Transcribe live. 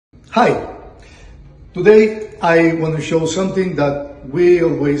Hi, today I want to show something that we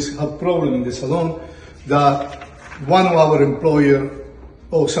always have problem in the salon, that one of our employer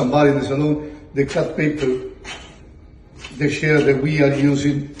or somebody in the salon, they cut paper, the share that we are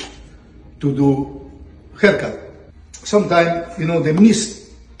using to do haircut. Sometimes, they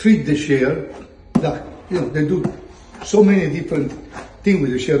mistreat the share, they do so many different things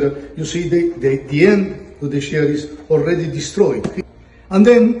with the share that you see the end of the share is already destroyed. And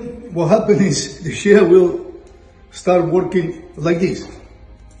then what happens is the share will start working like this.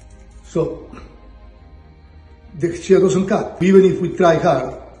 So the share doesn't cut, even if we try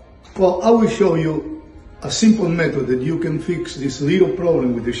hard. Well, I will show you a simple method that you can fix this little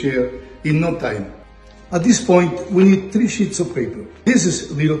problem with the share in no time. At this point, we need 3 sheets of paper. This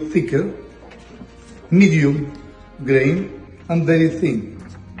is a little thicker, medium grain, and very thin.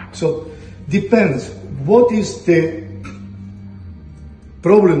 So depends what is the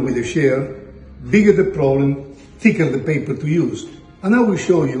problem with the share. Bigger the problem, thicker the paper to use. And I will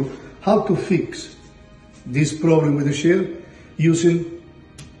show you how to fix this problem with the share using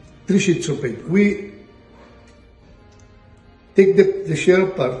 3 sheets of paper. We take the share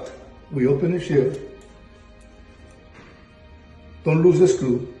apart, we open the share, don't lose the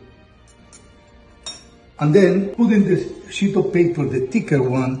screw, and then put in the sheet of paper, the thicker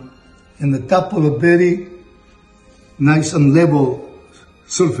one, in the top of a very nice and level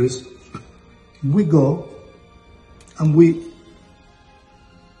surface. We go and we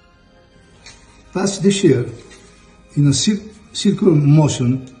pass the share in a circular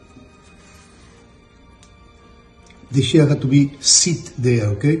motion. The share has to be sit there,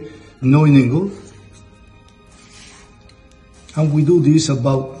 okay? No in angle. And we do this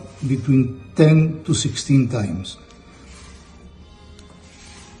about between 10 to 16 times.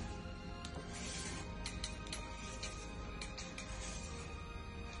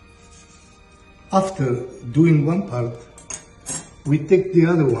 After doing one part, we take the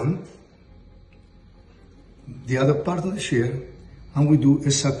other one, the other part of the share, and we do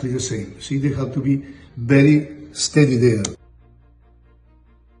exactly the same. See, they have to be very steady there.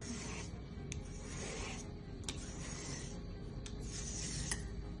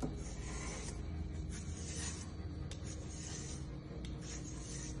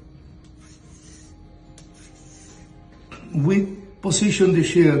 We position the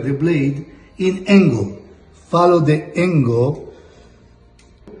share, the blade, in angle. Follow the angle,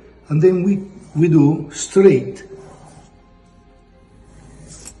 and then we do straight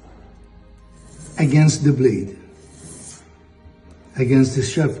against the blade, against the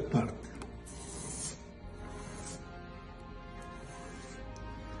sharp part.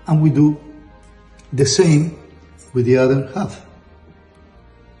 And we do the same with the other half.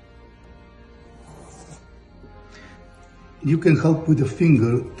 You can help with the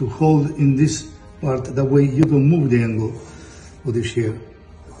finger to hold in this part, that way you don't move the angle of the share.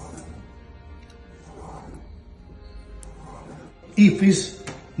 If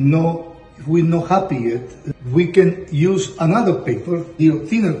we're not happy yet, we can use another paper,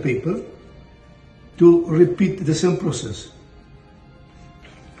 thinner paper, to repeat the same process.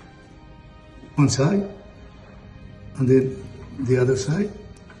 One side, and then the other side.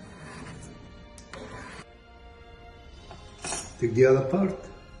 Take the other part,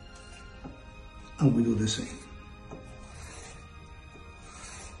 and we do the same.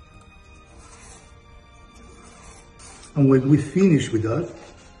 And when we finish with that,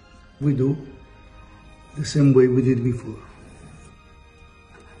 we do the same way we did before.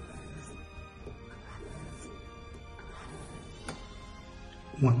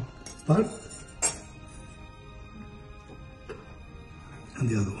 One part, and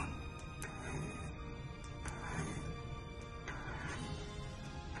the other one.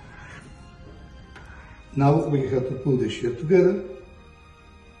 Now we have to pull the share together.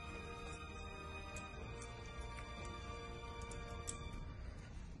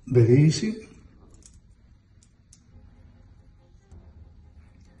 Very easy.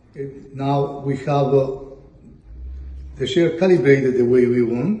 Okay. Now we have the share calibrated the way we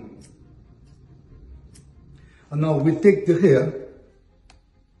want. And now we take the hair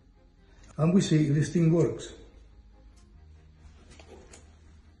and we see if this thing works.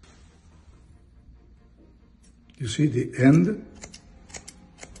 You see the end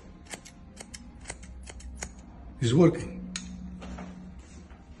is working.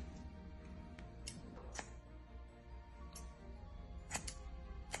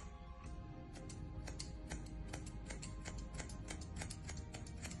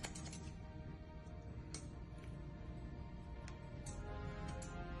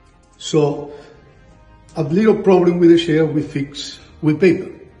 So a little problem with the share we fix with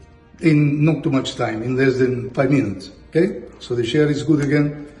paper. in not too much time, in less than 5 minutes. Okay? So the share is good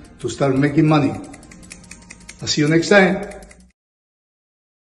again to start making money. I'll see you next time.